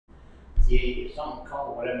something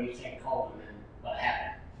called whatever you think called them, and what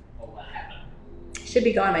happened? Oh, what happened? Should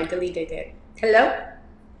be gone. I deleted it. Hello?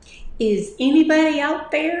 Is anybody out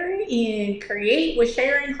there in Create with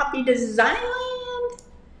Sharon Hoppe Designland?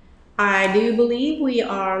 I do believe we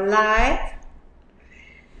are live.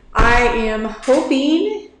 I am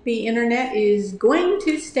hoping the internet is going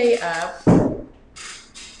to stay up.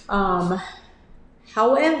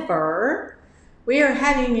 However, we are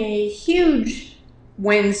having a huge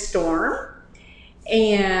windstorm.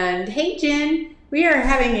 And hey, Jen, we are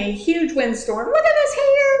having a huge windstorm. Look at this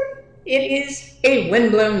hair. It is a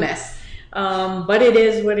windblown mess. But it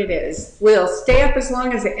is what it is. We'll stay up as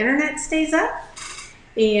long as the internet stays up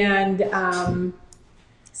and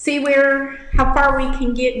see how far we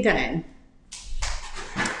can get done.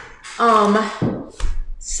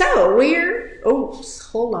 So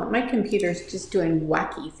hold on, my computer's just doing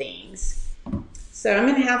wacky things. So I'm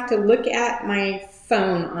gonna have to look at my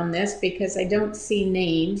phone on this because I don't see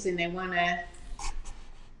names and I wanna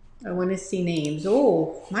see names.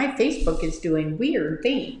 Oh, my Facebook is doing weird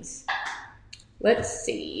things. Let's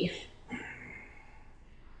see.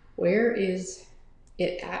 Where is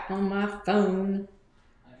it at on my phone?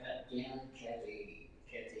 I got Jen, Kathy.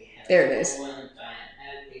 There it is.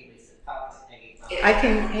 I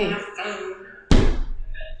can, hey.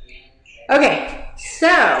 Okay, so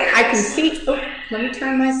I can see, let me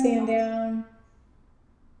turn my sound down.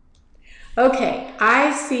 Okay,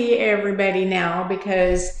 I see everybody now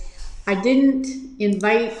because I didn't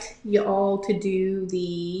invite you all to do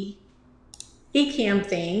the eCam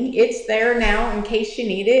thing. It's there now in case you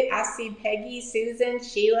need it. I see Peggy, Susan,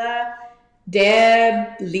 Sheila,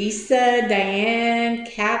 Deb, Lisa, Diane,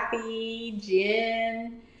 Kathy,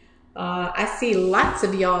 Jen. I see lots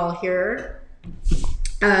of y'all here.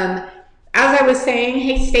 As I was saying,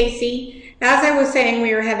 hey Stacy, as I was saying,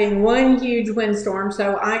 we are having one huge windstorm,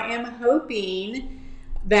 so I am hoping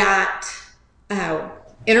that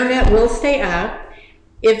internet will stay up.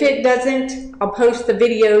 If it doesn't, I'll post the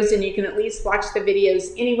videos and you can at least watch the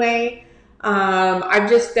videos anyway. I've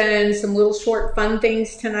just done some little short fun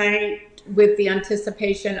things tonight with the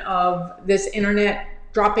anticipation of this internet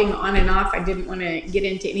dropping on and off. I didn't want to get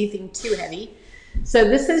into anything too heavy. So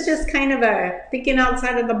this is just kind of a thinking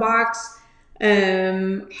outside of the box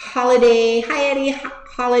holiday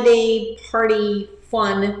party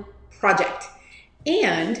fun project.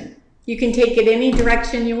 And you can take it any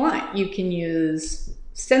direction you want. You can use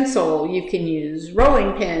stencil, you can use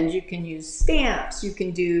rolling pins, you can use stamps, you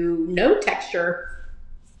can do no texture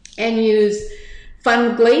and use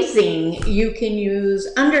fun glazing. You can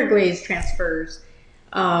use underglaze transfers.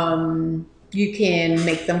 You can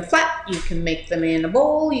make them flat, you can make them in a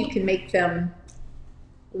bowl, you can make them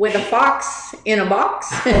with a fox in a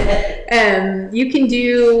box. You can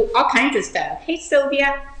do all kinds of stuff. Hey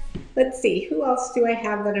Sylvia, let's see, who else do I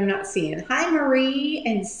have that I'm not seeing? Hi Marie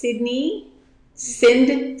and Sydney.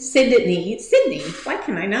 Sydney, why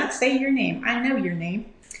can I not say your name? I know your name.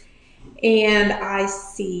 And I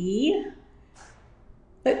see,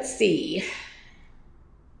 let's see,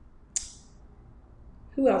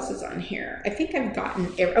 who else is on here? I think I've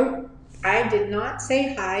gotten, oh, I did not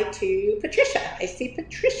say hi to Patricia. I see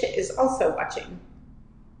Patricia is also watching.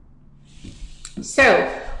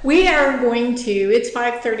 So we are going to, it's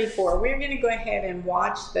 5:34. We're going to go ahead and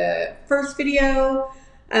watch the first video.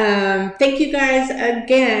 Thank you guys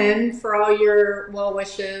again for all your well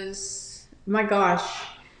wishes. My gosh,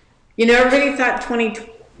 you know, everybody thought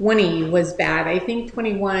 2020 was bad. I think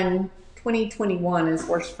 2021 is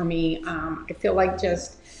worse for me. I feel like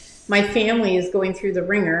just my family is going through the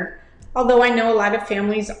ringer, although I know a lot of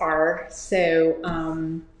families are. So,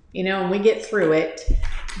 you know, we get through it,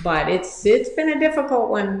 but it's been a difficult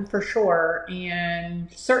one for sure, and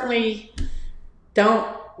certainly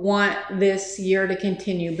don't want this year to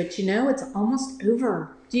continue. But you know, it's almost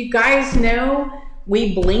over. Do you guys know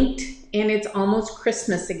we blinked and it's almost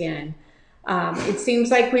Christmas again? It seems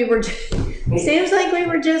like we were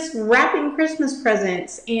just wrapping Christmas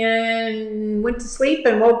presents and went to sleep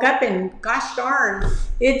and woke up and gosh darn,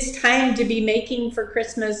 it's time to be making for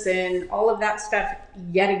Christmas and all of that stuff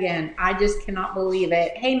yet again. I just cannot believe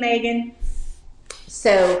it. Hey Megan.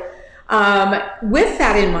 So with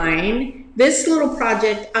that in mind, this little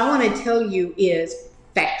project I want to tell you is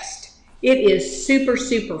fast. It is super,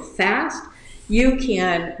 super fast. You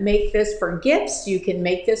can make this for gifts. You can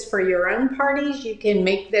make this for your own parties. You can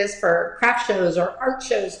make this for craft shows or art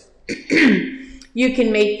shows. You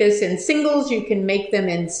can make this in singles. You can make them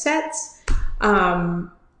in sets.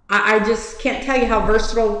 I just can't tell you how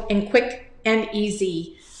versatile and quick and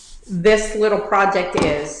easy this little project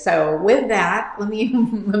is. So with that, let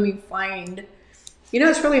me find You know,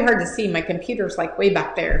 it's really hard to see. My computer's like way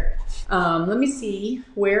back there. Let me see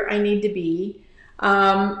where I need to be. So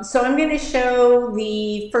I'm going to show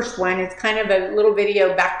the first one. It's kind of a little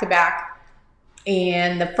video back to back.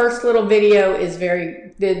 And the first little video is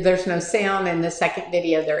there's no sound, and the second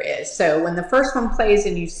video there is. So when the first one plays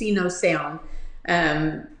and you see no sound,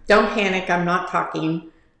 don't panic, I'm not talking.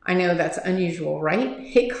 I know that's unusual, right?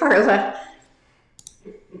 Hey, Carla.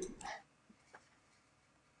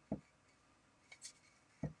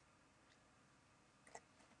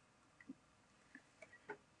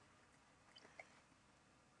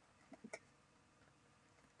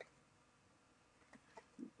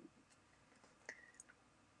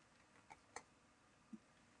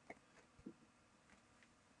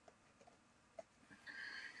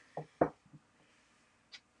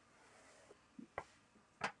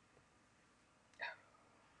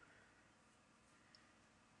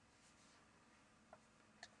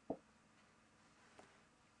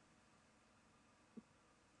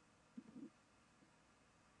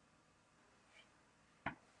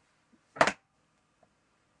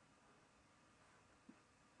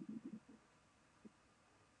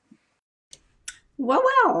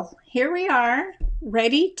 Well, here we are,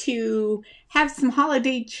 ready to have some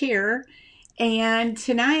holiday cheer. And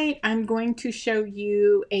tonight I'm going to show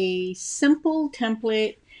you a simple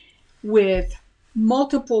template with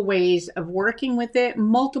multiple ways of working with it,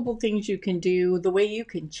 multiple things you can do, the way you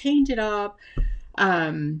can change it up,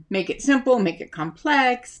 make it simple, make it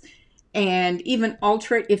complex, and even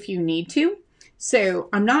alter it if you need to. So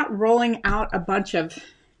I'm not rolling out a bunch of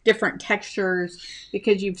different textures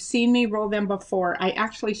because you've seen me roll them before. I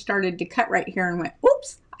actually started to cut right here and went,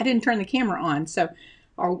 oops, I didn't turn the camera on. So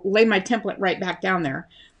I'll lay my template right back down there.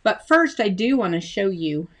 But first I do want to show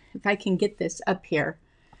you, if I can get this up here,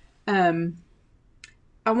 I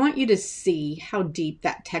want you to see how deep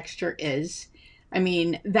that texture is. I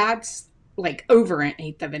mean, that's like over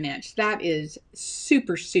 1/8 of an inch. That is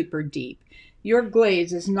super, super deep. Your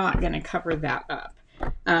glaze is not going to cover that up.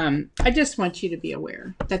 I just want you to be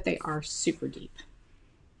aware that they are super deep.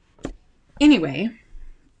 Anyway,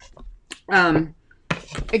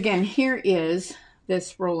 again, here is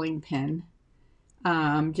this rolling pin,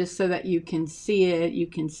 just so that you can see it. You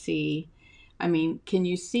can see, I mean, can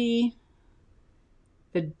you see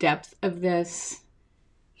the depth of this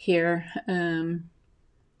here?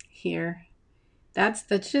 Here. That's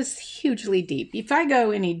just hugely deep. If I go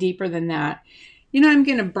any deeper than that, you know, I'm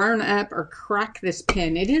going to burn up or crack this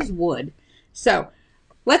pin. It is wood. So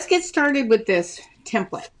let's get started with this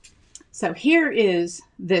template. So here is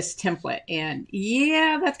this template. And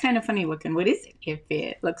yeah, that's kind of funny looking. What is it? If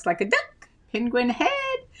it looks like a duck, penguin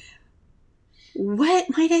head, what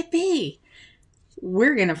might it be?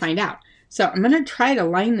 We're going to find out. So I'm going to try to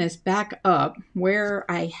line this back up where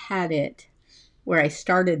I had it, where I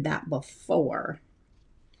started that before,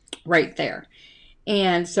 right there.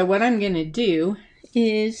 And so what I'm going to do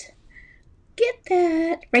is get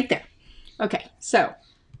that right there. Okay, so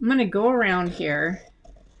I'm going to go around here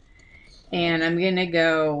and I'm going to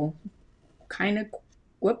go kind of,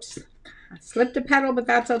 whoops, I slipped a petal, but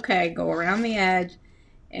that's okay. Go around the edge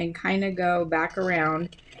and kind of go back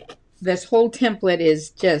around. This whole template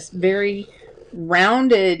is just very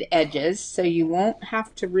rounded edges, so you won't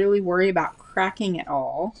have to really worry about cracking at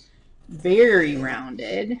all. Very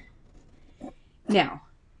rounded. Now,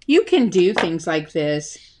 you can do things like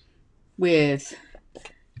this with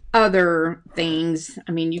other things.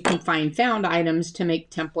 I mean, you can find found items to make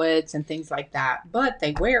templates and things like that, but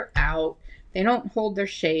they wear out. They don't hold their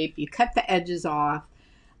shape. You cut the edges off,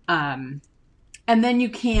 and then you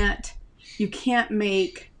can't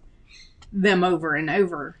make them over and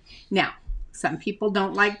over. Now, some people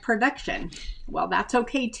don't like production. Well, that's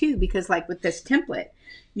okay too, because like with this template,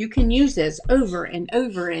 you can use this over and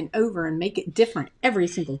over and over and make it different every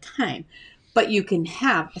single time, but you can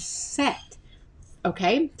have a set.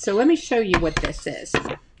 Okay, so let me show you what this is.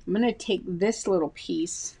 I'm going to take this little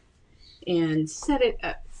piece and set it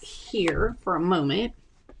up here for a moment.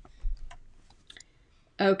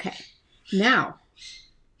 Okay, now,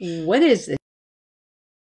 what is this,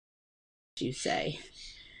 you say?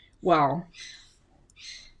 Well,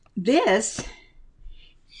 this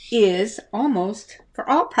is almost, for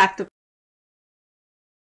all practical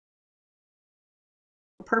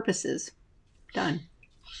purposes, done.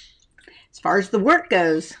 As far as the work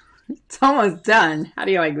goes, it's almost done. How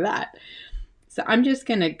do you like that? So I'm just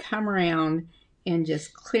going to come around and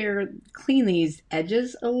just clean these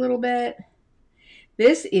edges a little bit.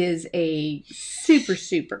 This is a super,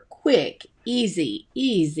 super quick,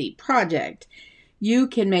 easy project. You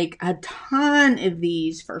can make a ton of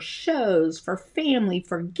these for shows, for family,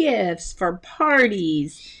 for gifts, for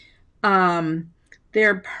parties.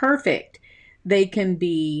 They're perfect. They can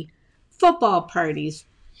be football parties,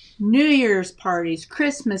 New Year's parties,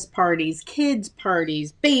 Christmas parties, kids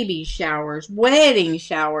parties, baby showers, wedding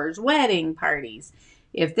parties.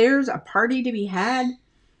 If there's a party to be had,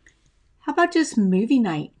 how about just movie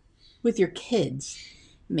night with your kids?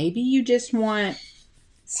 Maybe you just want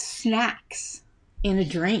snacks and a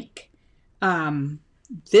drink.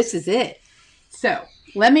 This is it. So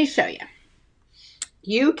let me show you.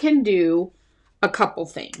 You can do a couple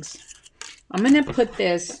things. I'm going to put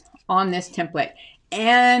this on this template.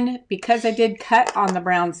 And because I did cut on the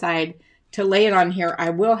brown side to lay it on here,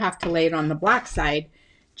 I will have to lay it on the black side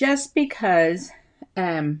just because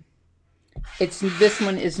this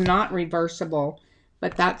one is not reversible,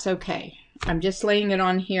 but that's okay. I'm just laying it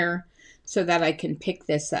on here so that I can pick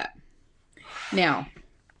this up. Now,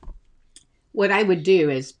 what I would do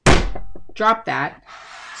is drop that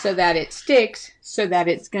so that it sticks, so that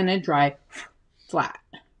it's going to dry flat.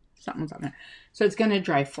 Something's on there. So it's going to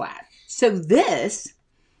dry flat. So this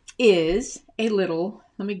is a little,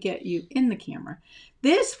 let me get you in the camera.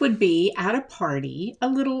 This would be at a party, a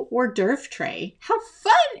little hors d'oeuvre tray. How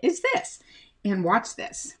fun is this? And watch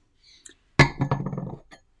this.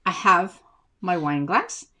 I have my wine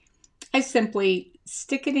glass. I simply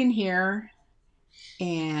stick it in here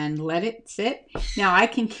and let it sit. Now I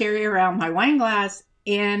can carry around my wine glass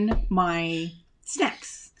and my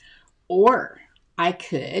snacks. Or I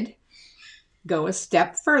could go a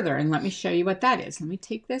step further, and let me show you what that is. Let me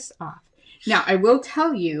take this off. Now, I will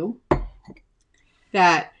tell you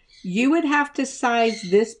that you would have to size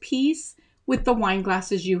this piece with the wine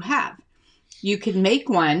glasses you have. You could make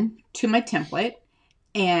one to my template,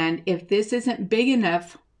 and if this isn't big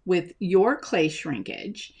enough with your clay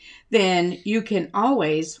shrinkage, then you can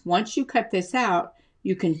always, once you cut this out,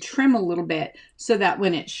 you can trim a little bit so that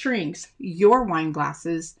when it shrinks, your wine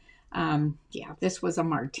glasses, yeah, this was a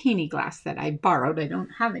martini glass that I borrowed. I don't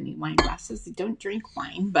have any wine glasses. I don't drink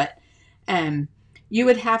wine, but you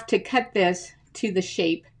would have to cut this to the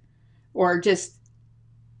shape or just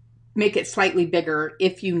make it slightly bigger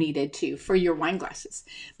if you needed to for your wine glasses.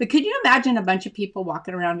 But could you imagine a bunch of people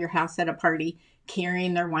walking around your house at a party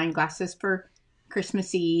carrying their wine glasses for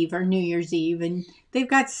Christmas Eve or New Year's Eve, and they've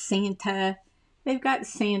got Santa.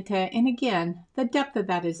 And again, the depth of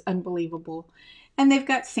that is unbelievable. And they've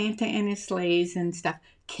got Santa and his sleighs and stuff.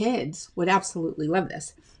 Kids would absolutely love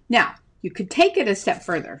this. Now, you could take it a step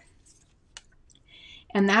further.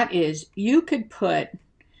 And that is, you could cut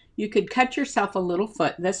yourself a little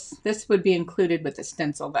foot. This would be included with the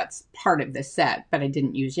stencil. That's part of the set, but I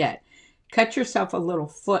didn't use yet. Cut yourself a little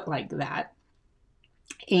foot like that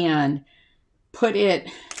and put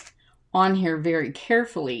it on here very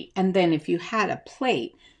carefully. And then if you had a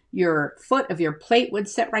plate, your foot of your plate would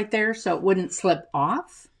sit right there so it wouldn't slip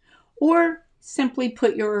off, or simply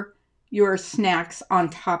put your snacks on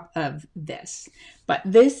top of this. But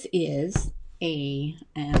this is a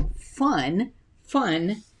fun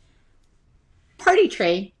party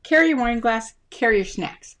tray. Carry your wine glass, carry your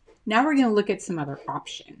snacks. Now we're going to look at some other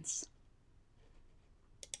options.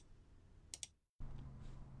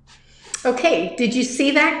 Okay, did you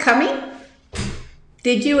see that coming?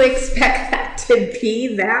 Did you expect that to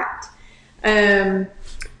be that?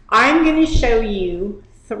 I'm going to show you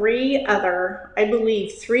three other, and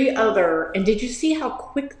did you see how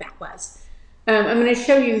quick that was? I'm going to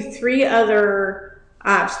show you three other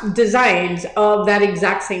designs of that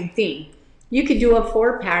exact same thing. You could do a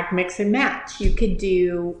 4-pack mix and match. You could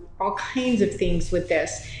do all kinds of things with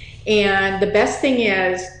this. And the best thing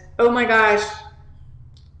is, oh my gosh,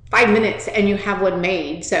 5 minutes and you have one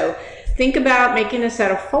made. So think about making a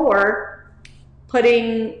set of 4,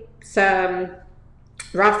 putting some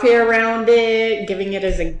raffia around it, giving it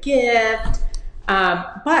as a gift.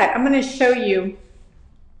 But I'm going to show you,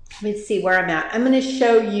 let me see where I'm at. I'm going to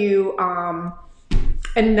show you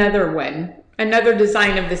another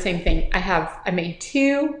design of the same thing. I made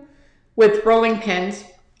 2 with rolling pins,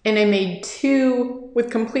 and I made 2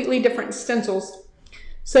 with completely different stencils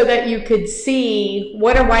so that you could see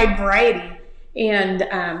what a wide variety, and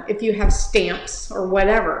if you have stamps or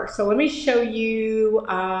whatever. So let me show you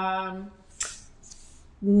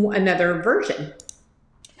another version.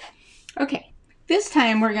 Okay, this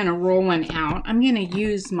time we're going to roll one out. I'm going to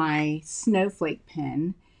use my snowflake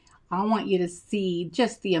pen. I want you to see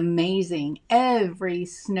just the amazing, every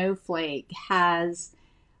snowflake has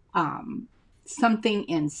something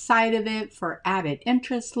inside of it for added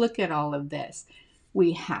interest. Look at all of this.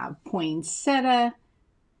 We have poinsettias,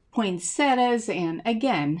 and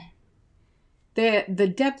again,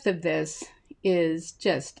 the depth of this is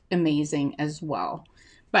just amazing as well.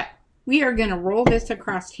 But we are going to roll this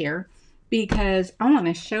across here because I want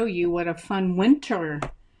to show you what a fun winter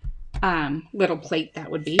little plate that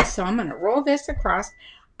would be. So I'm going to roll this across.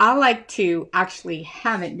 I like to actually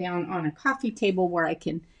have it down on a coffee table where I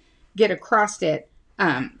can get across it,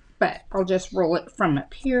 but I'll just roll it from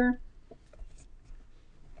up here.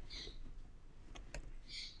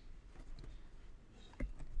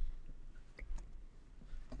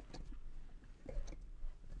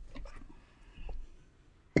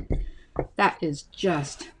 That is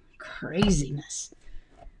just craziness.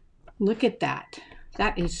 Look at that.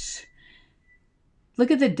 That is, look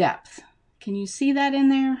at the depth. Can you see that in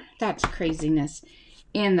there? That's craziness.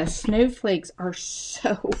 And the snowflakes are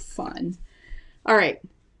so fun. All right.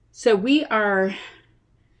 So we are,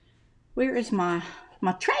 where is my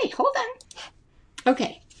tray? Hold on.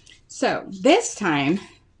 Okay. So this time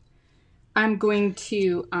I'm going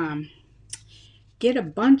to get a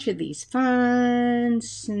bunch of these fun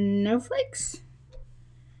snowflakes.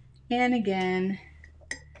 And again,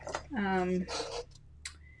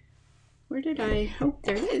 where did I, oh,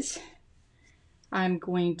 there it is. I'm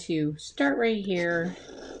going to start right here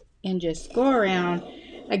and just go around.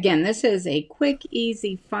 Again, this is a quick,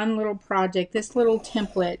 easy, fun little project. This little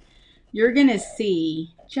template, you're going to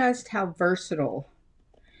see just how versatile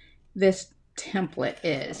this template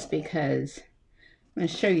is, because I'm going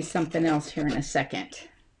to show you something else here in a second.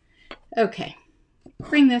 Okay,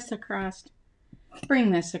 bring this across,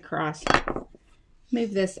 bring this across,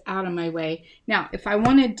 move this out of my way. Now, if I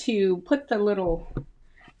wanted to put the little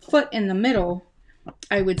foot in the middle,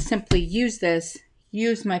 I would simply use this,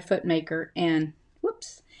 use my foot maker, and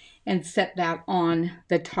whoops, and set that on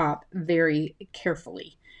the top very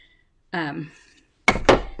carefully.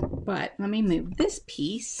 But let me move this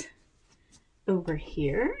piece over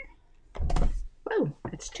here. Whoa,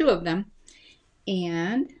 that's two of them.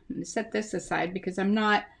 And I'm going to set this aside because I'm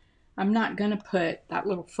not going to put that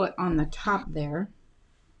little foot on the top there.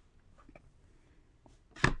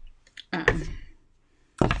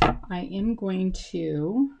 I am going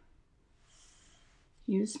to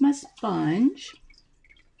use my sponge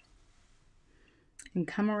and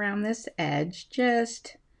come around this edge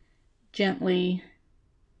just gently.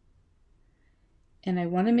 And I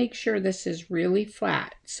want to make sure this is really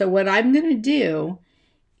flat. So what I'm going to do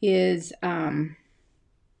is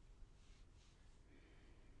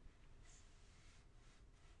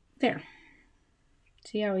there.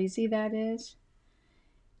 See how easy that is?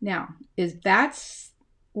 Now, that's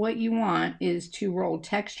what you want, is to roll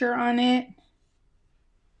texture on it.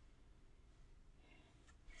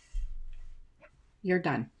 You're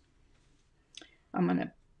done. I'm going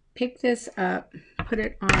to pick this up, put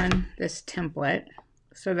it on this template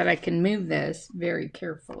so that I can move this very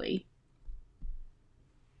carefully.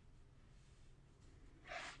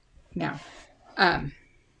 Now,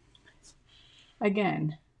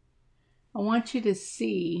 again, I want you to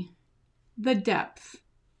see the depth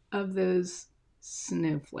of those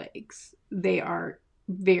snowflakes. They are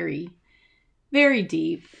very, very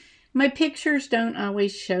deep. My pictures don't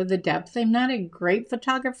always show the depth. I'm not a great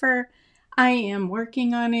photographer. I am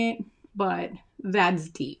working on it, but that's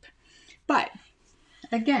deep. But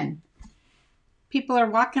again, people are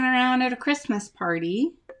walking around at a Christmas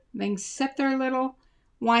party. They can set their little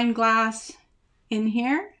wine glass in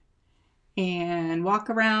here and walk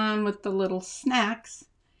around with the little snacks,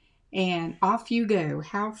 and off you go.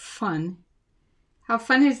 How fun. How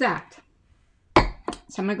fun is that?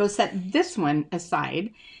 So I'm going to go set this one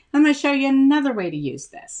aside. I'm going to show you another way to use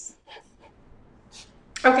this.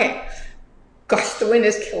 Okay. Gosh, the wind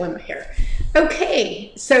is killing my hair.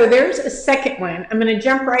 Okay, so there's a second one. I'm going to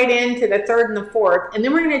jump right into the third and the fourth, and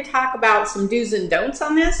then we're going to talk about some do's and don'ts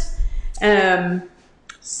on this.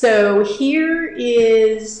 So here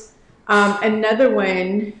is another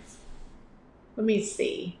one. Let me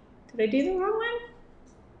see. Did I do the wrong one?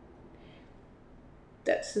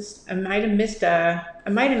 That's just, I might have missed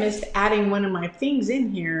adding one of my things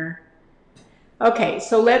in here. Okay,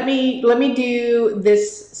 so let me do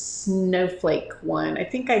this snowflake one. I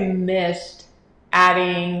think I missed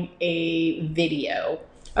adding a video.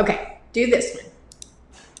 Okay, do this one.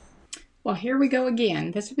 Well, here we go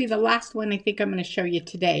again. This will be the last one I think I'm going to show you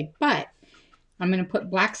today, but I'm going to put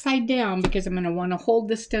black side down because I'm going to want to hold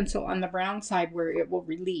the stencil on the brown side where it will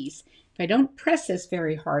release. If I don't press this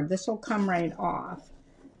very hard, this will come right off.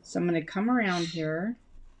 So I'm going to come around here.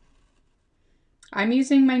 I'm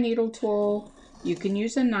using my needle tool. You can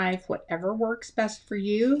use a knife. Whatever works best for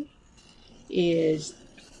you is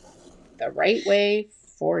the right way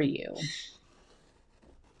for you.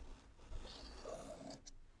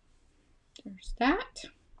 There's that.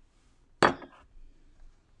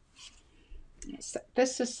 Set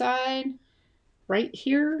this aside right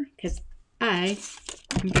here because I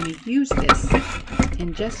am going to use this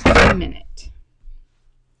in just a minute.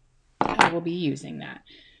 I will be using that.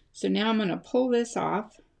 So now I'm going to pull this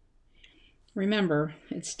off. Remember,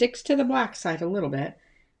 it sticks to the black side a little bit.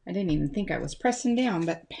 I didn't even think I was pressing down,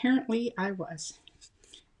 but apparently I was.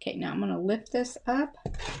 Okay, now I'm going to lift this up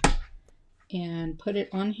and put it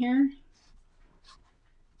on here.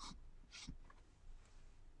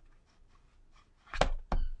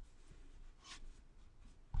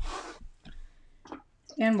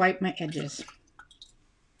 And wipe my edges.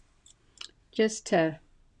 Just to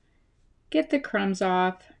get the crumbs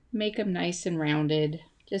off, make them nice and rounded.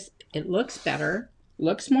 Just, it looks better,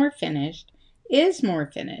 looks more finished, is more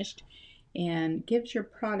finished, and gives your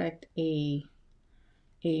product a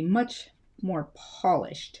much more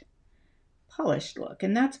polished look.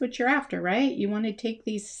 And that's what you're after, right? You want to take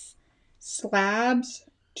these slabs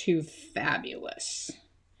to fabulous.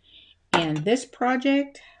 And this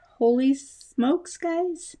project, holy smokes,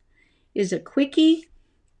 guys, is a quickie,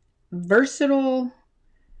 versatile,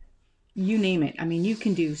 you name it. I mean, you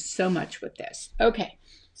can do so much with this. Okay,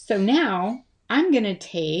 so now I'm going to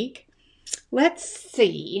take, let's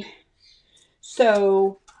see.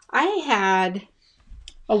 So I had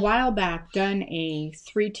a while back done a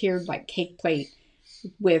 3-tiered like cake plate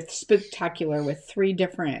with Spooktacular with 3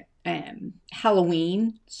 different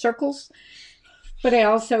Halloween circles. But I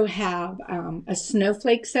also have a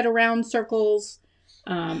snowflake set around circles,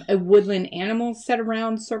 a woodland animal set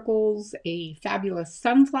around circles, a fabulous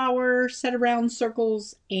sunflower set around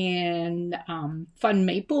circles, and fun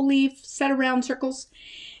maple leaf set around circles.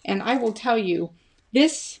 And I will tell you,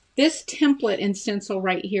 this template and stencil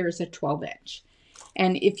right here is a 12-inch.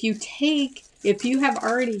 And if you have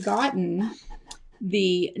already gotten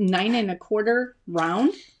the 9 1/4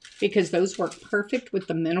 round, because those work perfect with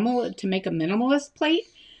the minimal to make a minimalist plate.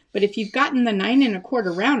 But if you've gotten the 9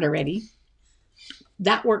 1/4 round already,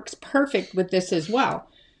 that works perfect with this as well.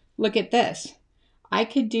 Look at this. I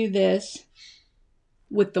could do this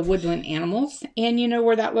with the woodland animals, and you know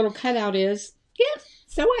where that little cutout is? Yeah,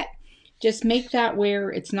 so what? Just make that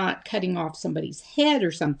where it's not cutting off somebody's head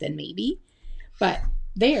or something maybe. But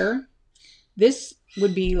there, this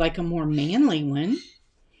would be like a more manly one,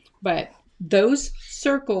 but those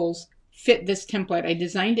circles fit this template. I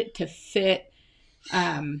designed it to fit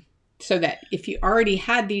so that if you already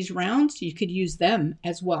had these rounds, you could use them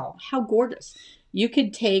as well. How gorgeous. You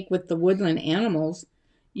could take with the woodland animals,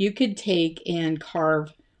 you could take and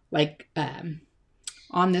carve like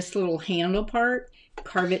on this little handle part,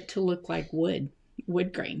 carve it to look like wood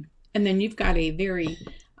grain. And then you've got a very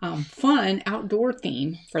fun outdoor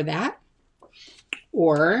theme for that.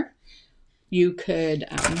 Or you could,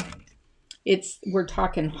 we're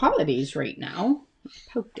talking holidays right now.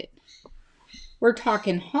 Poked it. We're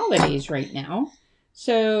talking holidays right now.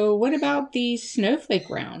 So what about the snowflake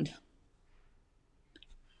round?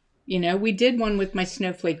 You know, we did one with my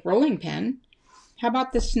snowflake rolling pin. How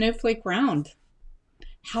about the snowflake round?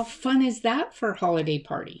 How fun is that for a holiday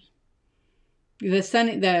party?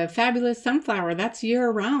 The fabulous sunflower, that's year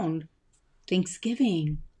round.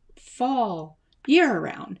 Thanksgiving, fall, year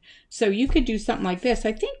round. So you could do something like this.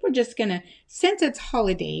 I think we're just gonna, since it's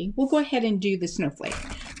holiday, we'll go ahead and do the snowflake.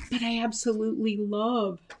 But I absolutely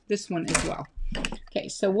love this one as well. Okay,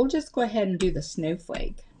 so we'll just go ahead and do the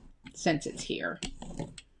snowflake since it's here.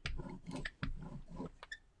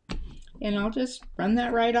 And I'll just run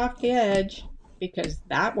that right off the edge because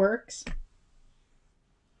that works.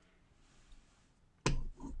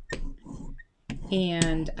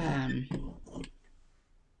 And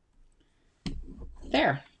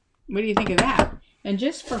there. What do you think of that? And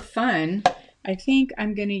just for fun, I think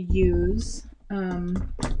I'm going to use,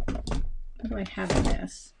 what do I have in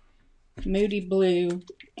this? Moody blue.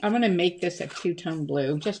 I'm going to make this a 2-tone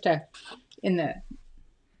blue just to,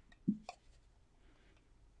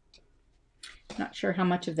 not sure how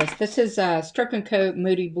much of this. This is Stroke and Coat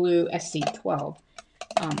Moody Blue SC12.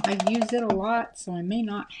 I use it a lot, so I may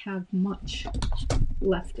not have much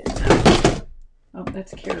left in that. Oh,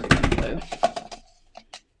 that's Caribbean blue.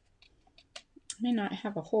 I may not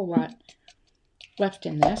have a whole lot left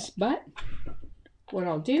in this, but what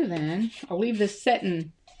I'll do then, I'll leave this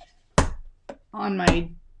sitting on my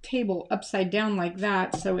table upside down like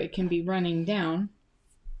that so it can be running down.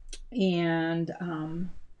 And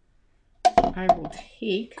I will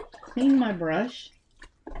clean my brush.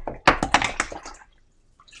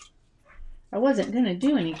 I wasn't going to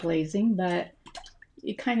do any glazing, but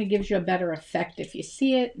it kind of gives you a better effect if you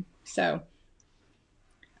see it. So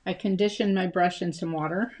I conditioned my brush in some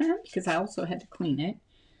water because I also had to clean it.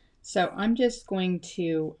 So I'm just going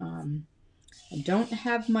to, I don't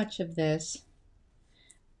have much of this,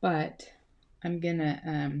 but I'm going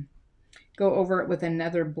to go over it with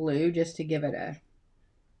another blue just to give it a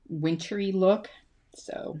wintry look.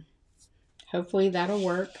 So hopefully that'll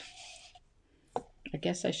work. I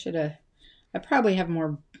guess I probably have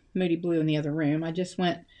more Moody Blue in the other room. I just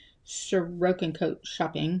went Stroke and Coat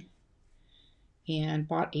shopping and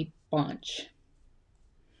bought a bunch.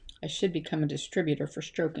 I should become a distributor for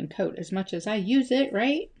Stroke and Coat as much as I use it,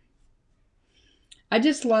 right? I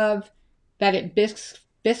just love that it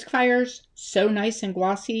bisque fires so nice and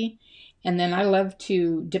glossy, and then I love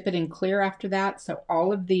to dip it in clear after that. So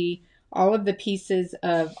all of the pieces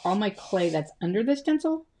of all my clay that's under the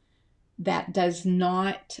stencil that does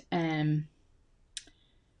not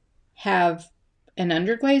have an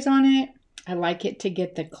underglaze on it, I like it to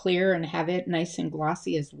get the clear and have it nice and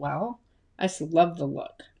glossy as well. I just love the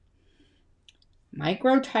look. Might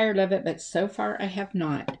grow tired of it, but so far I have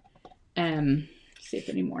not. See if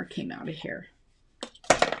any more came out of here.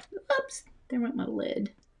 Oops, there went my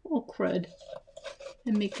lid. Oh crud.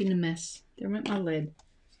 I'm making a mess. There went my lid.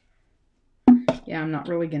 Yeah, I'm not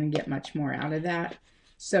really going to get much more out of that.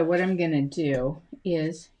 So what I'm going to do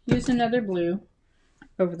is use another blue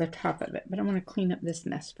over the top of it, but I'm going to clean up this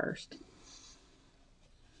mess first.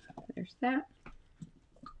 There's that.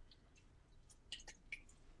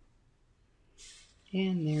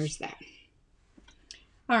 And there's that.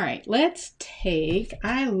 All right, let's take,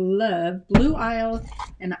 I love Blue Isle,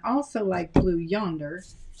 and I also like Blue Yonder,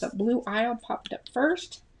 but Blue Isle popped up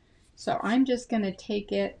first. So I'm just going to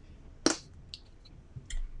take it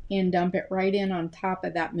and dump it right in on top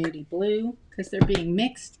of that Moody Blue because they're being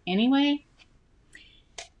mixed anyway.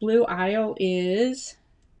 Blue Isle is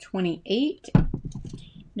 28.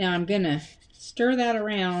 Now I'm going to stir that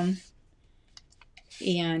around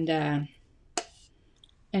and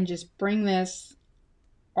just bring this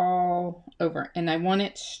all over. And I want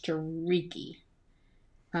it streaky.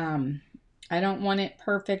 I don't want it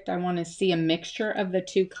perfect. I want to see a mixture of the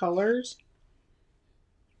two colors,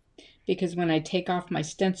 because when I take off my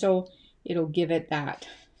stencil, it'll give it that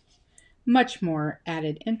much more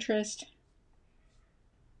added interest.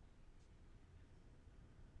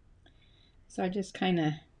 So I just kind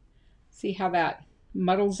of see how that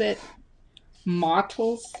mottles it,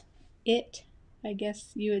 I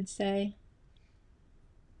guess you would say.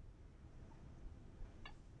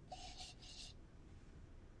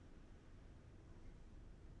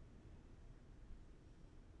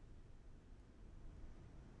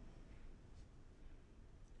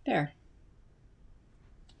 There.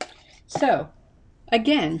 So,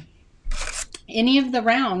 again, any of the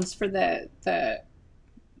rounds for the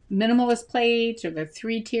minimalist plates or the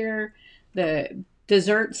 3-tier, the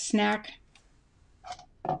dessert snack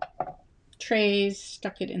trays,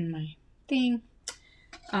 stuck it in my thing.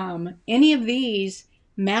 Any of these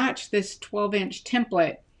match this 12-inch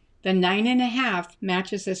template. The 9.5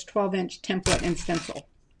 matches this 12-inch template and stencil.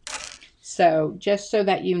 So, just so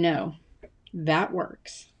that you know, that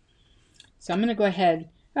works. So I'm going to go ahead.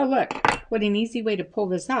 Oh, look, what an easy way to pull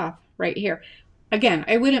this off right here. Again,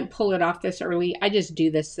 I wouldn't pull it off this early. I just do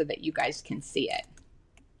this so that you guys can see it.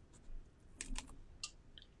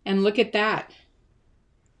 And look at that.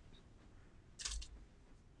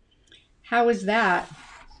 How is that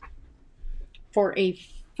for a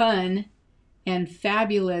fun and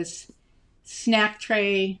fabulous snack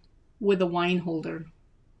tray with a wine holder?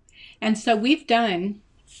 And so we've done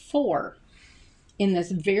 4 in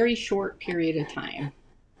this very short period of time.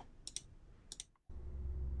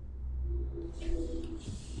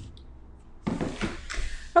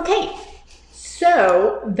 Okay,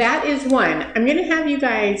 so that is one. I'm going to have you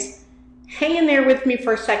guys hang in there with me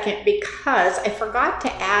for a second because I forgot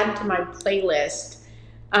to add to my playlist,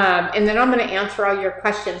 and then I'm going to answer all your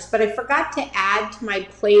questions, but I forgot to add to my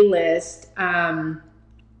playlist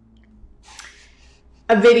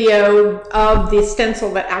a video of the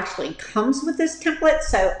stencil that actually comes with this template.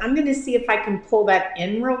 So I'm going to see if I can pull that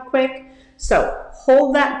in real quick. So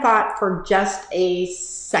hold that thought for just a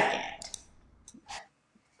second.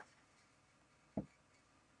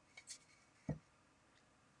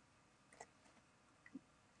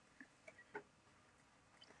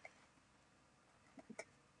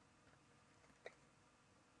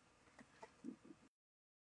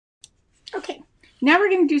 Okay, now we're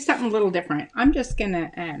going to do something a little different. I'm just going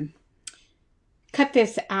to cut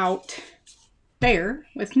this out there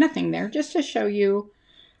with nothing there just to show you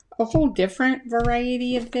a whole different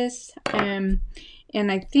variety of this. And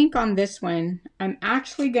I think on this one, I'm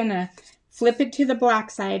actually going to flip it to the black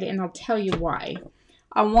side, and I'll tell you why.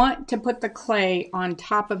 I want to put the clay on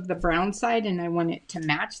top of the brown side, and I want it to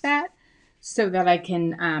match that so that I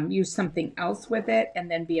can use something else with it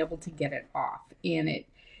and then be able to get it off. And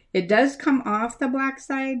it does come off the black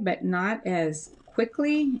side, but not as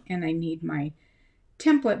quickly, and I need my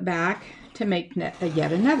template back to make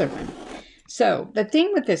yet another one. So the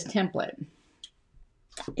thing with this template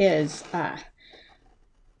is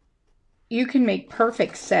you can make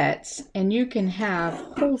perfect sets, and you can have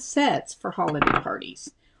whole sets for holiday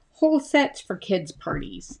parties, whole sets for kids'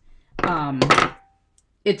 parties.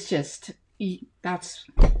 It's just,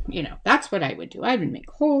 that's what I would do. I would make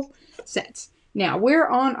whole sets. Now we're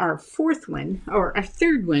on our fourth one, or our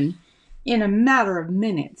third one, in a matter of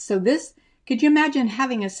minutes. So this, could you imagine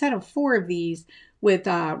having a set of 4 of these with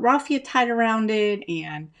raffia tied around it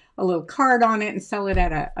and a little card on it, and sell it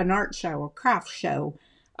at an art show or craft show,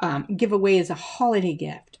 give away as a holiday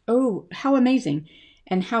gift? Oh, how amazing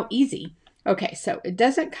and how easy. Okay, so it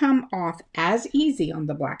doesn't come off as easy on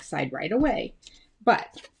the black side right away,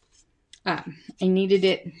 but I needed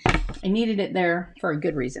it there for a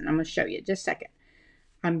good reason. I'm going to show you just a second.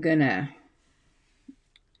 I'm going to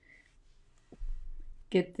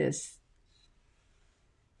get this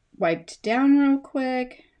wiped down real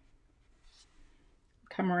quick.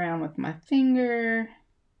 Come around with my finger.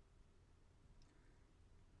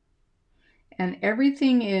 And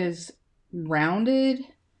everything is rounded,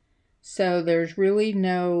 so there's really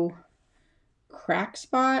no crack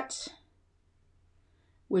spots,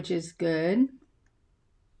 which is good.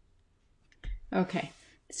 Okay,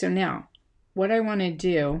 so now what I want to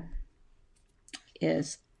do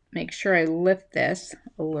is make sure I lift this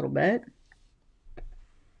a little bit,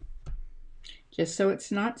 just so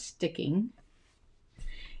it's not sticking.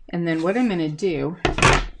 And then what I'm going to do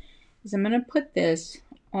is I'm going to put this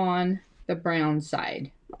on the brown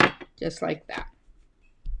side, just like that.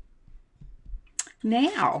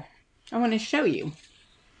 Now, I want to show you.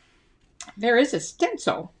 There is a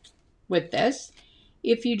stencil with this.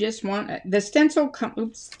 If you just want the stencil,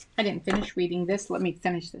 oops, I didn't finish reading this. Let me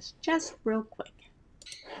finish this just real quick.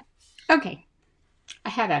 Okay, I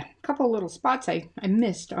had a couple little spots I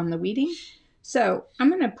missed on the weeding. So I'm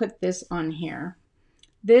going to put this on here.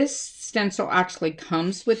 This stencil actually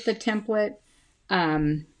comes with the template.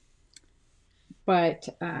 But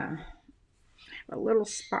I have a little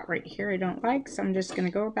spot right here I don't like, so I'm just going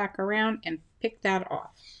to go back around and pick that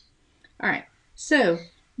off. All right, so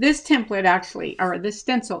this template actually, or this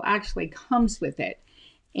stencil actually comes with it.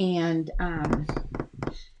 And,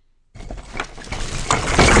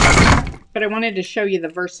 but I wanted to show you the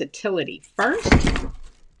versatility first.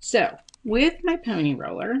 So with my pony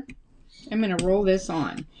roller, I'm going to roll this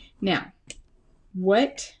on. Now,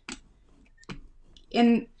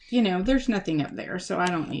 there's nothing up there, so I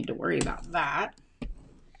don't need to worry about that.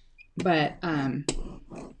 But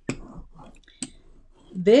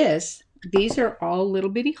these are all little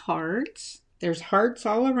bitty hearts. There's hearts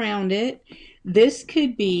all around it. This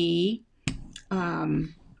could be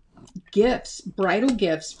gifts, bridal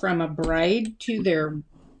gifts from a bride to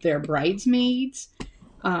their bridesmaids.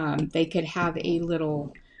 They could have a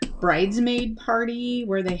little bridesmaid party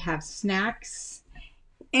where they have snacks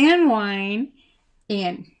and wine,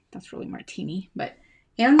 and that's really martini,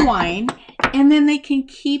 and wine, and then they can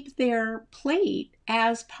keep their plate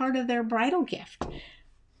as part of their bridal gift.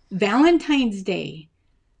 Valentine's Day.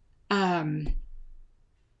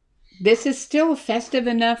 This is still festive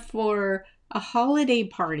enough for a holiday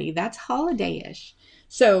party. That's holiday-ish.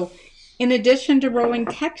 So in addition to rolling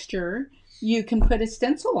texture, you can put a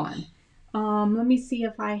stencil on. Let me see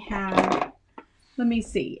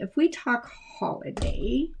if we talk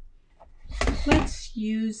holiday, let's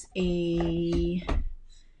use I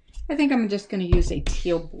think I'm just going to use a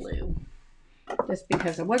teal blue, just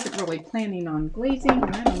because I wasn't really planning on glazing,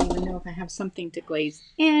 and I don't even know if I have something to glaze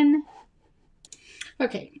in.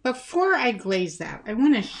 Okay, before I glaze that, I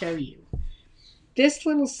want to show you this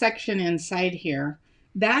little section inside here.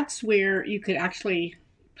 That's where you could actually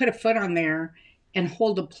put a foot on there and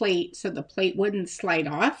hold a plate so the plate wouldn't slide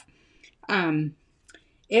off.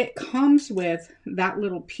 It comes with that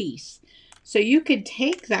little piece. So you could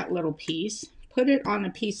take that little piece, put it on a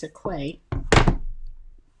piece of clay,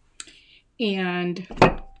 and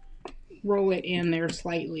roll it in there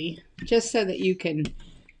slightly, just so that you can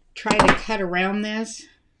try to cut around this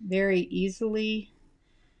very easily.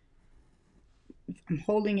 I'm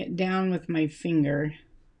holding it down with my finger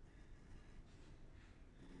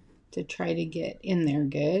to try to get in there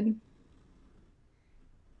good.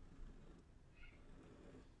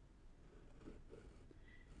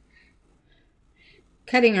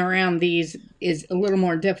 Cutting around these is a little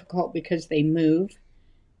more difficult because they move.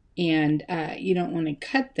 And you don't want to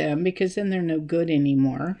cut them because then they're no good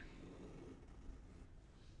anymore.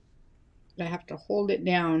 I have to hold it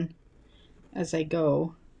down as I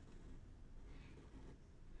go.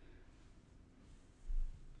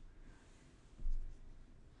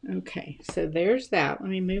 Okay, so there's that. Let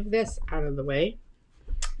me move this out of the way.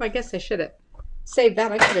 Well, I guess I should have saved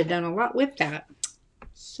that. I could have done a lot with that.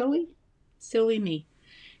 Silly me.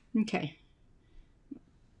 Okay.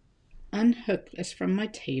 Unhook this from my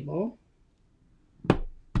table.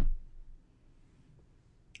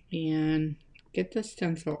 And get the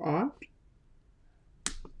stencil off.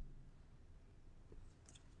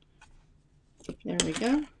 There we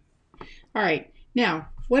go. All right. Now,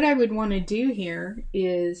 what I would want to do here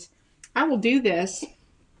is I will do this.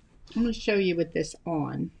 I'm going to show you with this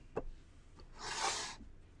on.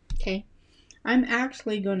 Okay. I'm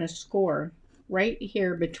actually going to score right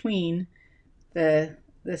here between the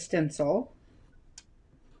stencil.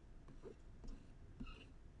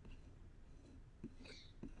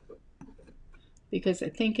 Because I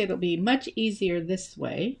think it'll be much easier this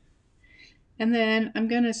way. And then I'm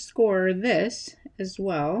going to score this as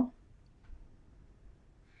well.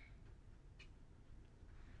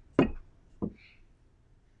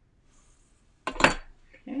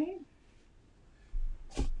 Okay.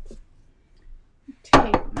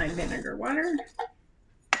 Take my vinegar water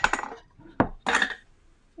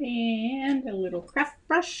and a little craft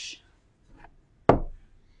brush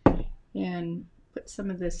and put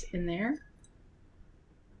some of this in there.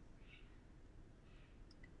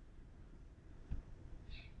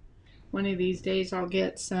 One of these days I'll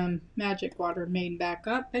get some magic water made back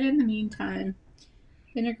up, but in the meantime,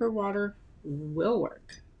 vinegar water will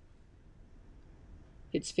work.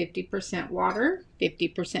 It's 50% water,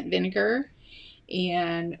 50% vinegar,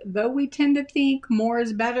 and though we tend to think more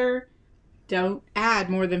is better, don't add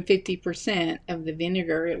more than 50% of the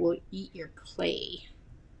vinegar. It will eat your clay.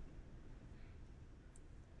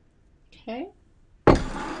 Okay,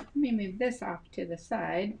 let me move this off to the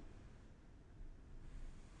side.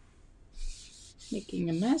 Making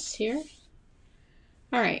a mess here.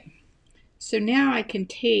 All right, so now I can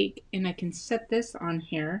take and I can set this on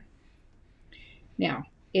here. Now,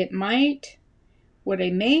 what I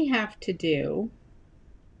may have to do,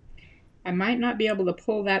 I might not be able to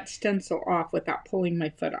pull that stencil off without pulling my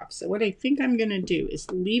foot off. So what I think I'm going to do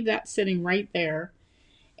is leave that sitting right there,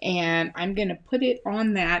 and I'm going to put it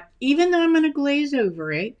on that, even though I'm going to glaze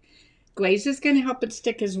over it. Glaze is going to help it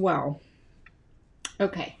stick as well.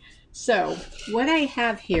 Okay, so what I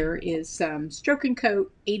have here is some Stroke and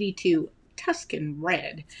Coat 82 Tuscan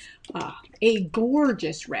Red. A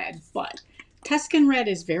gorgeous red, but Tuscan Red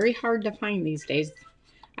is very hard to find these days.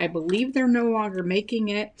 I believe they're no longer making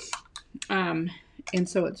it. And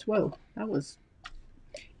so it's, whoa, and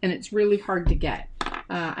it's really hard to get.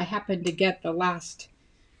 I happened to get the last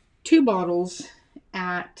 2 bottles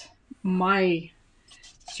at my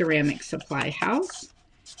ceramic supply house,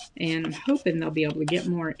 and I'm hoping they'll be able to get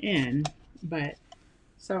more in. But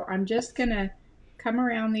so I'm just gonna come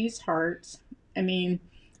around these hearts. I mean,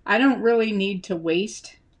 I don't really need to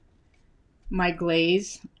waste my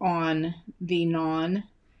glaze on the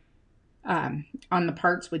on the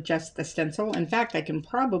parts with just the stencil. In fact, I can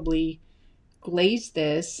probably glaze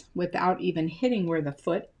this without even hitting where the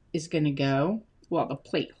foot is going to go, well, the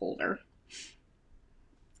plate holder,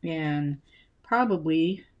 and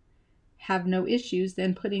probably have no issues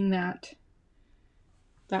then putting that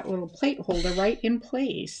little plate holder right in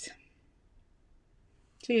place.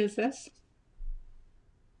 See, is this?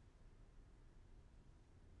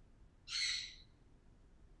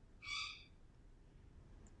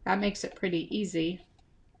 That makes it pretty easy.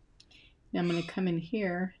 Now I'm going to come in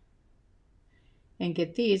here and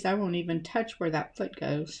get these. I won't even touch where that foot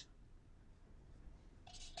goes.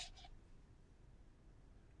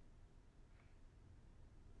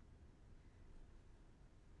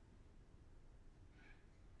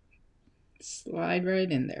 Slide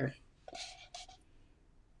right in there.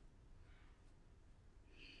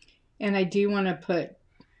 And I do want to put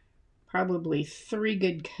probably 3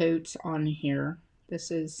 good coats on here. This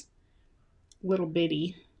is little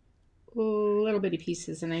bitty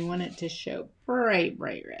pieces, and I want it to show bright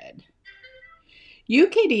red. You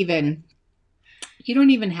don't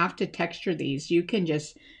even have to texture these. You can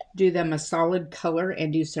just do them a solid color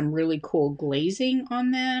and do some really cool glazing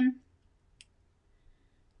on them.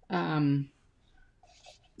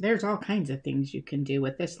 There's all kinds of things you can do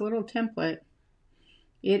with this little template.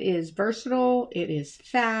 It is versatile, it is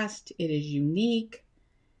fast, it is unique,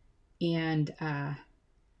 and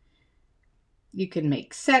you can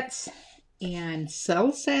make sets and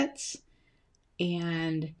sell sets,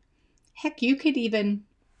 and heck, you could even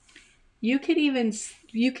You could even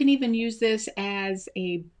use this as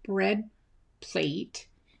a bread plate.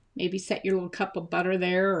 Maybe set your little cup of butter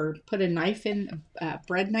there, or put a knife in, a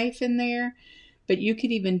bread knife in there. But you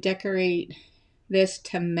could even decorate this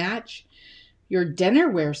to match your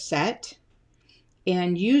dinnerware set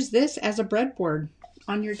and use this as a breadboard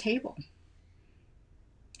on your table.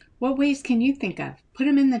 What ways can you think of? Put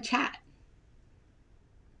them in the chat.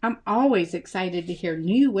 I'm always excited to hear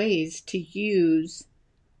new ways to use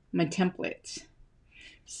my templates.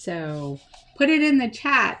 So put it in the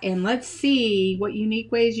chat and let's see what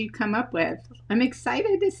unique ways you come up with. I'm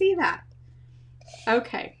excited to see that.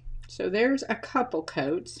 Okay, so there's a couple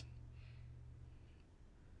coats.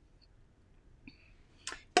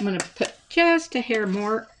 I'm going to put just a hair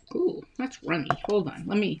more. Ooh, that's runny. Hold on.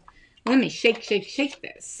 Let me shake this.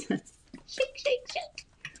 Shake, shake, shake.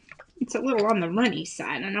 It's a little on the runny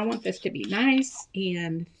side, and I want this to be nice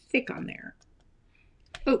and thick on there.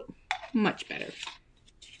 Oh, much better.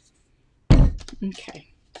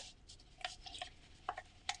 Okay.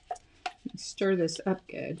 Stir this up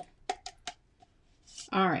good.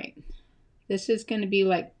 All right. This is going to be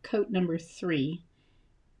like coat number 3.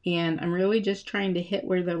 And I'm really just trying to hit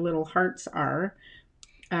where the little hearts are,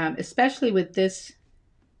 especially with this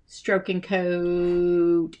stroke and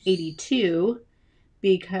coat 82,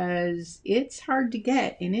 because it's hard to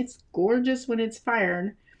get and it's gorgeous when it's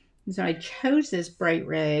fired. And so I chose this bright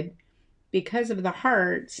red because of the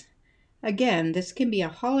hearts. Again, this can be a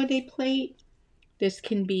holiday plate. This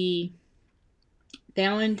can be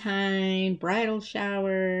Valentine, bridal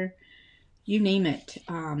shower, you name it.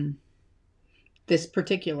 This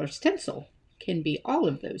particular stencil can be all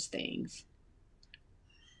of those things.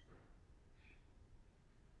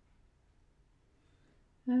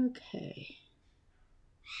 Okay.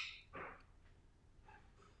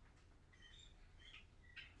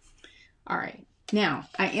 All right. Now,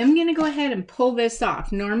 I am going to go ahead and pull this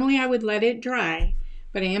off. Normally, I would let it dry,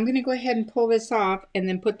 but I am going to go ahead and pull this off and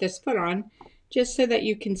then put this foot on just so that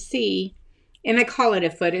you can see. And I call it a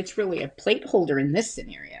foot. It's really a plate holder in this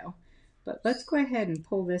scenario. But let's go ahead and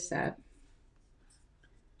pull this up.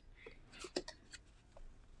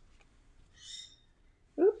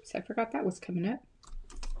 Oops, I forgot that was coming up.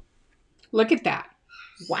 Look at that.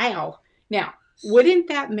 Wow. Now, wouldn't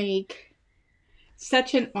that make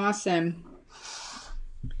such an awesome,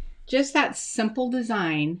 just that simple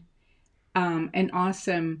design, an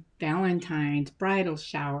awesome Valentine's, bridal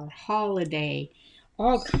shower, holiday,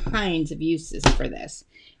 all kinds of uses for this.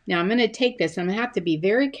 Now I'm going to take this. I'm going to have to be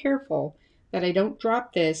very careful that I don't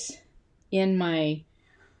drop this in my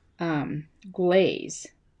glaze.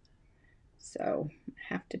 So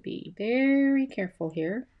I have to be very careful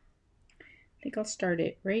here. I think I'll start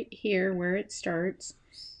it right here where it starts.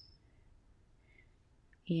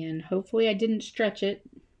 And hopefully I didn't stretch it.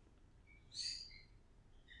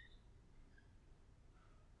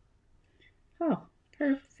 Oh,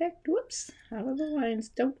 perfect. Whoops, out of the lines.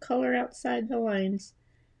 Don't color outside the lines.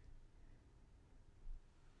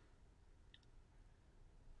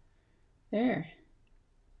 There.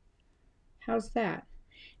 How's that?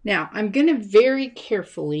 Now, I'm going to very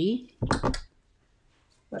carefully,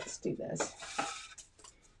 let's do this.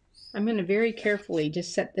 I'm going to very carefully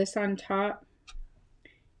just set this on top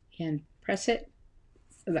and press it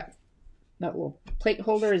so that little plate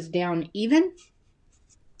holder is down even.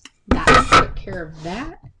 That took care of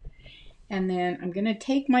that. And then I'm going to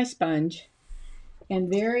take my sponge and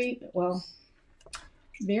very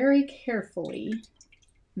carefully,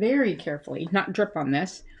 not drip on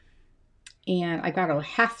this. And I got a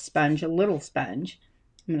half sponge, a little sponge.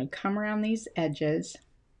 I'm going to come around these edges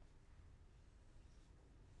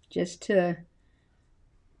just to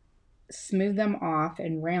smooth them off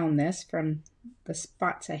and round this from the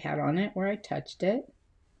spots I had on it where I touched it.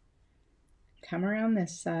 Come around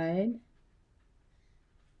this side.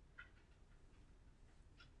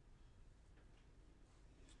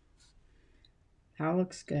 That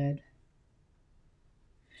looks good.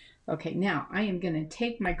 Okay, now I am going to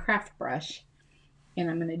take my craft brush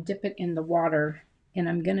and I'm going to dip it in the water, and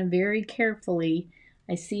I'm going to very carefully,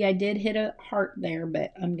 I see I did hit a heart there,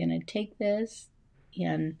 but I'm going to take this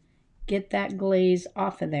and get that glaze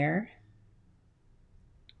off of there.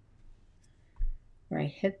 Where I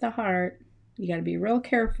hit the heart, you got to be real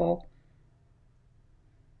careful.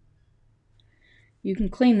 You can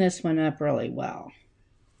clean this one up really well.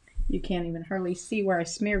 You can't even hardly see where I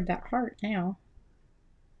smeared that heart now.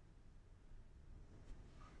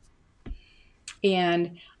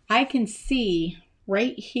 And I can see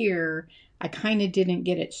right here, I kind of didn't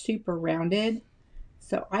get it super rounded.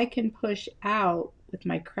 So I can push out with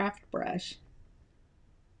my craft brush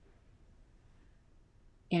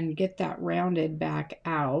and get that rounded back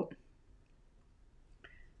out.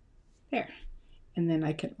 There. And then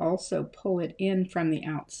I can also pull it in from the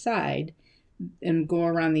outside and go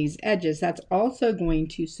around these edges. That's also going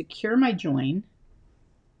to secure my join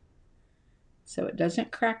so it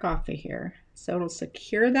doesn't crack off of here. So it'll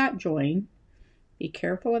secure that join. Be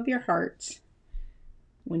careful of your hearts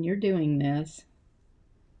when you're doing this.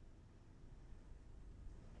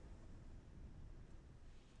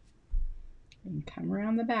 And come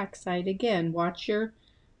around the back side again. Watch your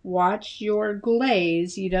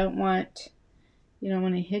glaze. You don't want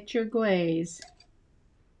to hit your glaze.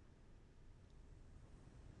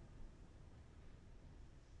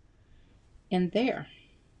 And there.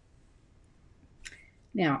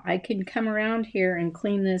 Now I can come around here and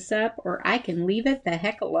clean this up, or I can leave it the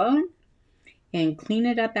heck alone and clean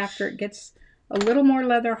it up after it gets a little more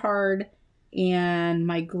leather hard and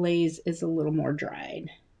my glaze is a little more dried.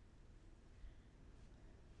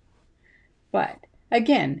 But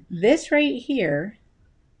again, this right here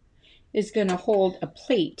is going to hold a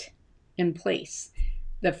plate in place,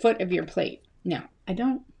 the foot of your plate. Now, I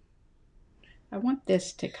want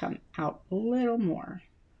this to come out a little more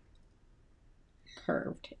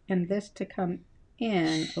curved and this to come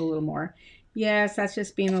in a little more. Yes, that's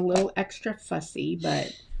just being a little extra fussy,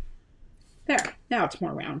 but there, now it's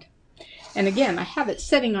more round. And again, I have it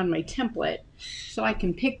sitting on my template so I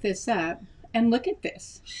can pick this up and look at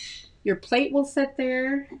this. Your plate will sit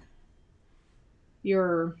there.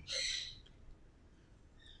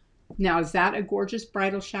 Now, is that a gorgeous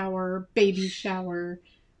bridal shower, baby shower,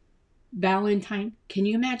 Valentine? Can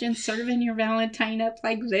you imagine serving your Valentine up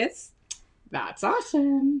like this? That's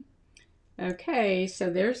awesome. Okay, so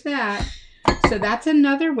there's that. So that's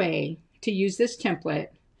another way to use this template.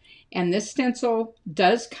 And this stencil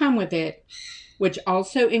does come with it, which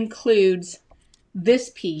also includes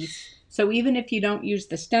this piece. So even if you don't use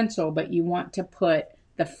the stencil, but you want to put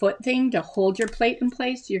the foot thing to hold your plate in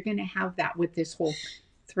place, you're going to have that with this whole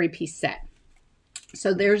 3-piece set.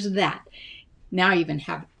 So there's that. Now I even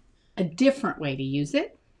have a different way to use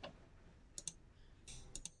it.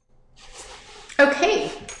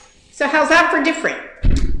 Okay, so how's that for different?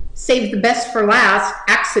 Saved the best for last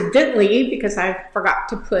accidentally because I forgot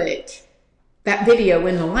to put that video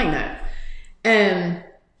in the lineup.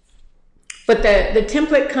 But the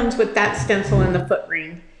template comes with that stencil and the foot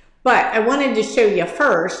ring. But I wanted to show you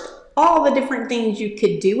first all the different things you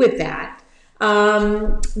could do with that.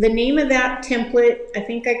 The name of that template, I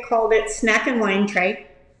think I called it Snack and Wine Tray.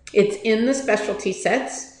 It's in the specialty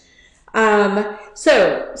sets.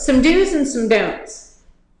 So some do's and some don'ts.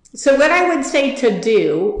 So what I would say to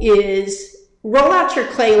do is roll out your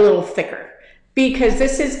clay a little thicker because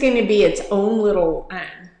this is going to be its own little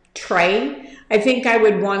tray. I think I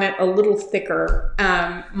would want it a little thicker.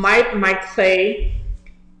 My clay,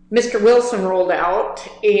 Mr. Wilson rolled out,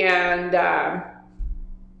 and I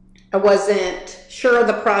wasn't sure of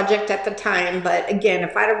the project at the time, but again,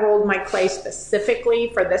 if I'd have rolled my clay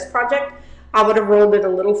specifically for this project, I would have rolled it a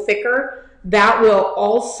little thicker. That will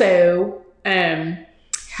also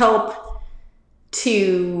help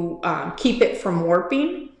to keep it from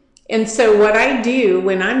warping. And so what I do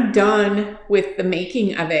when I'm done with the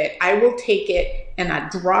making of it, I will take it and I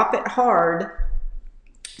drop it hard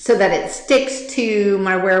so that it sticks to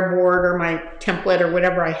my wear board or my template or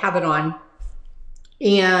whatever I have it on.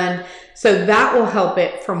 And so that will help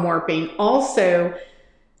it from warping. Also,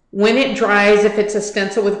 when it dries, if it's a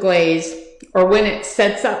stencil with glaze, or when it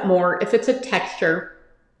sets up more, if it's a texture,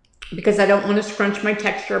 because I don't want to scrunch my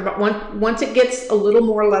texture, but once it gets a little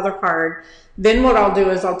more leather hard, then what I'll do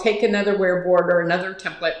is I'll take another wear board or another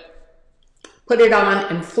template, put it on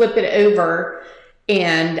and flip it over.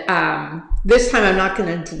 And this time I'm not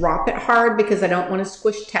going to drop it hard because I don't want to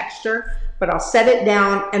squish texture, but I'll set it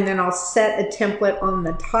down and then I'll set a template on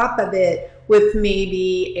the top of it with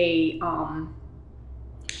maybe a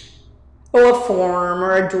form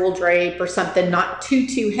or a dual drape or something, not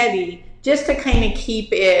too heavy, just to kind of keep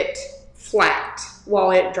it flat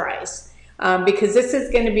while it dries. Because this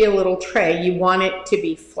is going to be a little tray, you want it to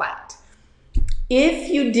be flat. If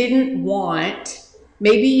you didn't want,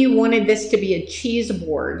 maybe you wanted this to be a cheese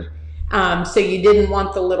board, so you didn't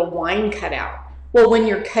want the little wine cut out. Well, when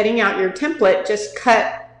you're cutting out your template, just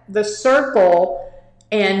cut the circle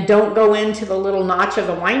and don't go into the little notch of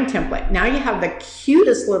the wine template. Now you have the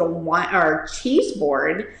cutest little wine or cheese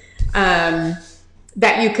board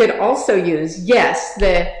that you could also use. Yes,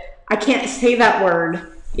 I can't say that word.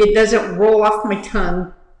 It doesn't roll off my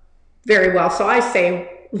tongue very well, so I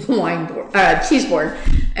say wine board, cheese board.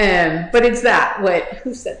 But it's that.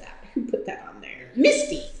 Who said that? Who put that on there?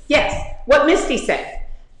 Misty. Yes, what Misty said.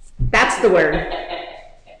 That's the word.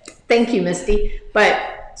 Thank you, Misty.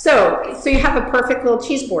 But so you have a perfect little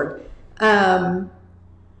cheese board.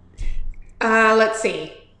 Let's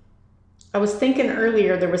see. I was thinking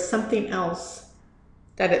earlier there was something else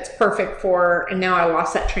that it's perfect for, and now I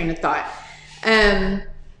lost that train of thought.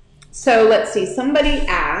 So let's see. Somebody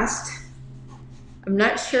asked, I'm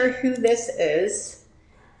not sure who this is.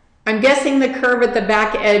 I'm guessing the curve at the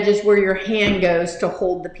back edge is where your hand goes to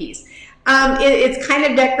hold the piece. It's kind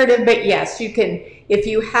of decorative, but yes, you can, if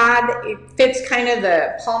you had, it fits kind of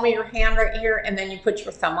the palm of your hand right here, and then you put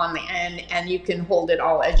your thumb on the end, and you can hold it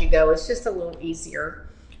all as you go. It's just a little easier.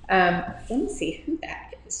 Let me see who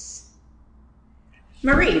that is.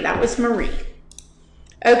 Marie, that was Marie.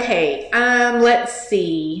 Okay, let's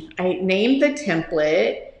see. I named the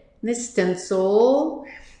template, the stencil.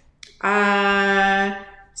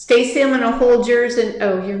 Stacy, I'm gonna hold yours, and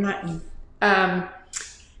oh, you're not.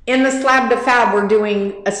 In the Slab to Fab, we're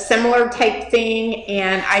doing a similar type thing,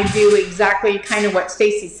 and I do exactly kind of what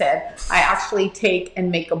Stacy said. I actually take and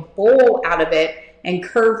make a bowl out of it and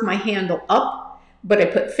curve my handle up, but I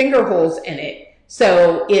put finger holes in it.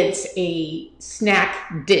 So it's a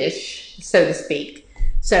snack dish, so to speak.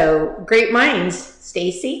 So great minds,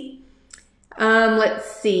 Stacy.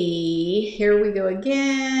 Let's see, here we go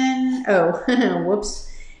again. Oh,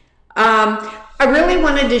 whoops. I really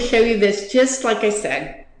wanted to show you this, just like I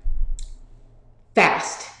said,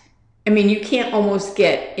 fast. I mean, you can't almost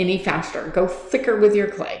get any faster. Go thicker with your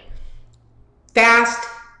clay. Fast,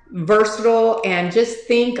 versatile, and just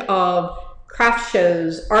think of craft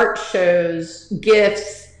shows, art shows,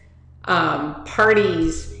 gifts,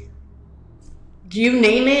 parties. You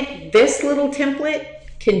name it, this little template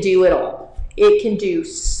can do it all. It can do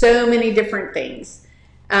so many different things.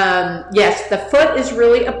 Yes, the foot is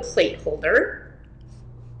really a plate holder.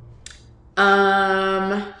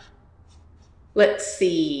 Let's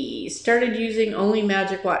see, started using only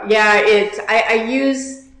magic water. Yeah, I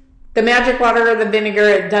use the magic water or the vinegar.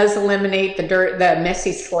 It does eliminate the dirt, the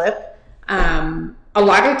messy slip. A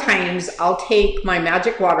lot of times I'll take my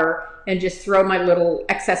magic water and just throw my little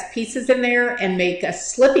excess pieces in there and make a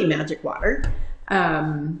slippy magic water.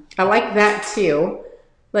 I like that too.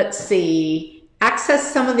 Let's see,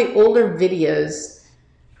 access some of the older videos.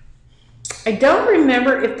 I don't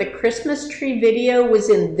remember if the Christmas tree video was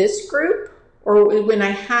in this group or when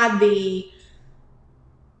I had the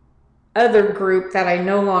other group that I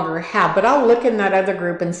no longer have, but I'll look in that other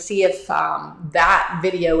group and see if that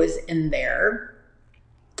video is in there.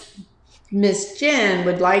 Miss Jen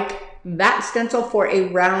would like that stencil for a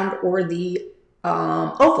round or the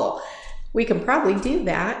oval. We can probably do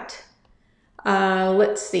that.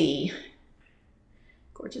 Let's see.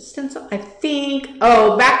 Gorgeous stencil. I think,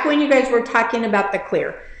 oh, back when you guys were talking about the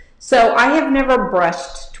clear. So I have never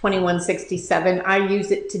brushed 2167. I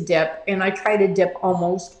use it to dip, and I try to dip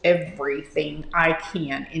almost everything I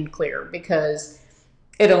can in clear because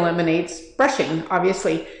it eliminates brushing,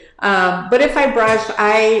 obviously. But if I brush,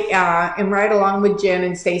 I am right along with Jen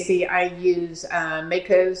and Stacy. I use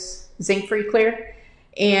Mako's zinc-free clear,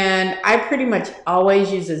 and I pretty much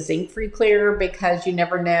always use a zinc-free clear because you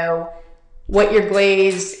never know what your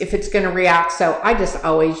glaze, if it's going to react. So I just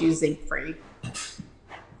always use zinc-free.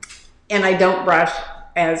 And I don't brush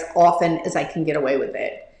as often as I can get away with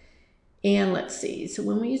it. And let's see, so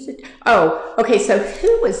when we use it, oh, okay, so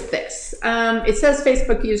who was this? It says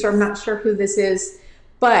Facebook user, I'm not sure who this is,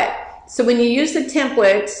 but, so when you use the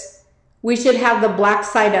templates, we should have the black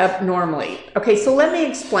side up normally. Okay, so let me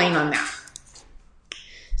explain on that.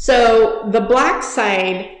 So the black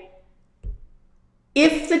side,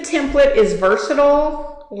 if the template is versatile,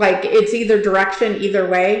 like it's either direction, either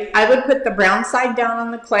way, I would put the brown side down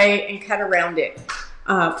on the clay and cut around it.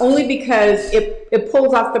 Only because it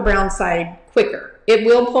pulls off the brown side quicker. It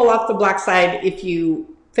will pull off the black side if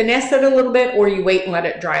you finesse it a little bit or you wait and let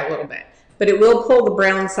it dry a little bit. But it will pull the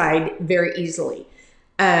brown side very easily.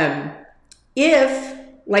 If,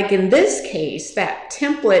 like in this case, that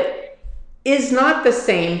template is not the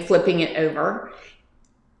same flipping it over,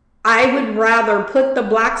 I would rather put the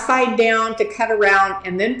black side down to cut around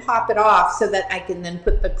and then pop it off so that I can then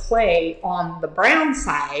put the clay on the brown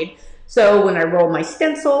side. So when I roll my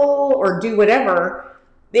stencil or do whatever,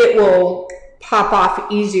 it will pop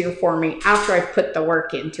off easier for me after I've put the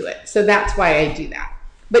work into it. So that's why I do that.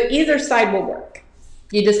 But either side will work.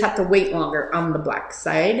 You just have to wait longer on the black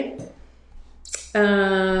side.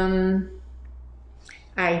 I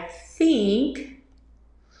think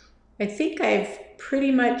I've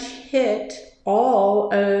pretty much hit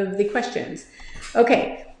all of the questions.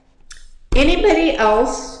 Okay, anybody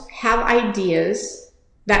else have ideas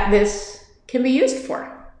that this can be used for?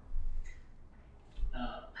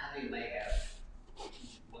 How do you make out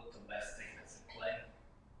what the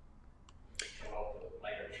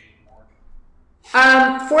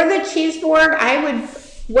for the cheese board, I would,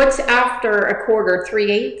 what's after a quarter,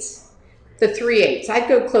 3/8? The 3/8. I'd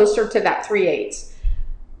go closer to that 3/8.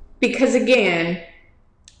 Because again,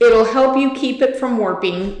 it'll help you keep it from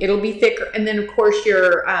warping. It'll be thicker. And then of course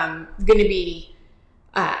you're going to be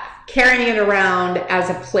carrying it around as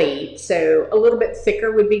a plate. So a little bit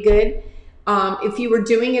thicker would be good. If you were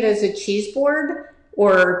doing it as a cheese board,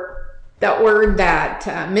 or that word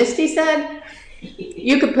that Misty said,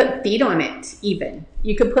 you could put feet on it even.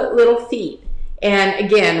 You could put little feet. And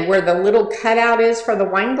again, where the little cutout is for the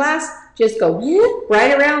wine glass, just go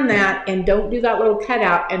right around that and don't do that little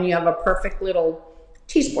cutout, and you have a perfect little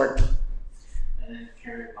cheese board. And then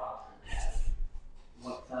carry box and have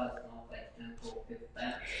what size stencil fits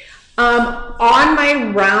that? On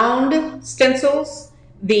my round stencils,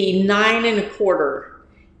 the 9 1/4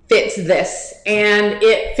 fits this, and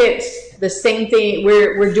it fits the same thing.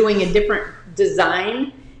 We're doing a different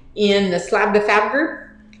design in the Slab to Fab group.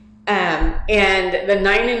 And the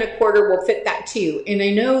 9 1/4 will fit that too. And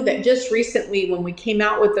I know that just recently when we came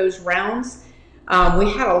out with those rounds, we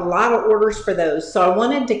had a lot of orders for those. So I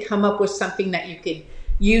wanted to come up with something that you could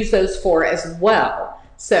use those for as well.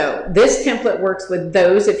 So this template works with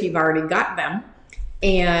those if you've already got them.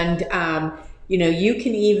 And, you know, you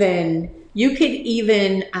could even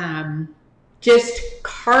just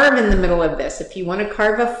carve in the middle of this. If you want to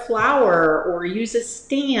carve a flower or use a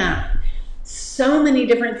stamp, so many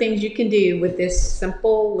different things you can do with this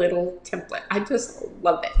simple little template. I just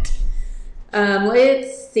love it.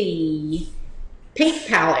 Let's see. Paint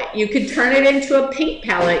palette. You could turn it into a paint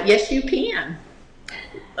palette. Yes, you can.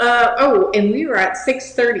 Oh, and we were at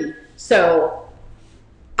 6:30. So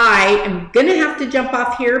I am going to have to jump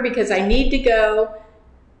off here because I need to go.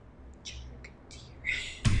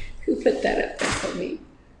 Who put that up there for me?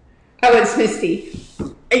 Oh, it's Misty.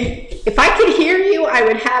 If I could hear you, I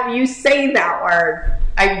would have you say that word.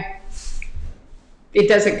 It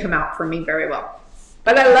doesn't come out for me very well.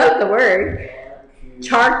 But I love the word.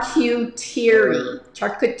 Charcuterie.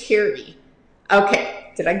 Charcuterie.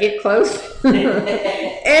 Okay, did I get close?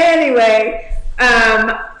 Anyway,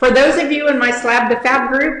 for those of you in my Slab to Fab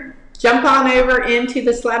group, jump on over into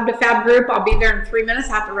the Slab to Fab group. I'll be there in 3 minutes.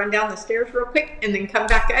 I have to run down the stairs real quick and then come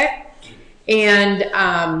back up. And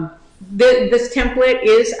this template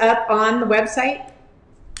is up on the website.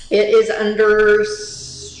 It is under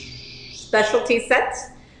specialty sets,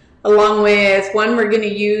 along with one we're going to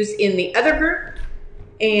use in the other group.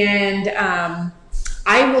 And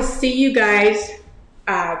I will see you guys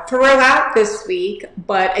throughout this week,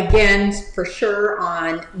 but again, for sure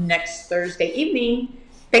on next Thursday evening.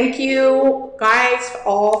 Thank you guys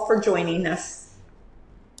all for joining us.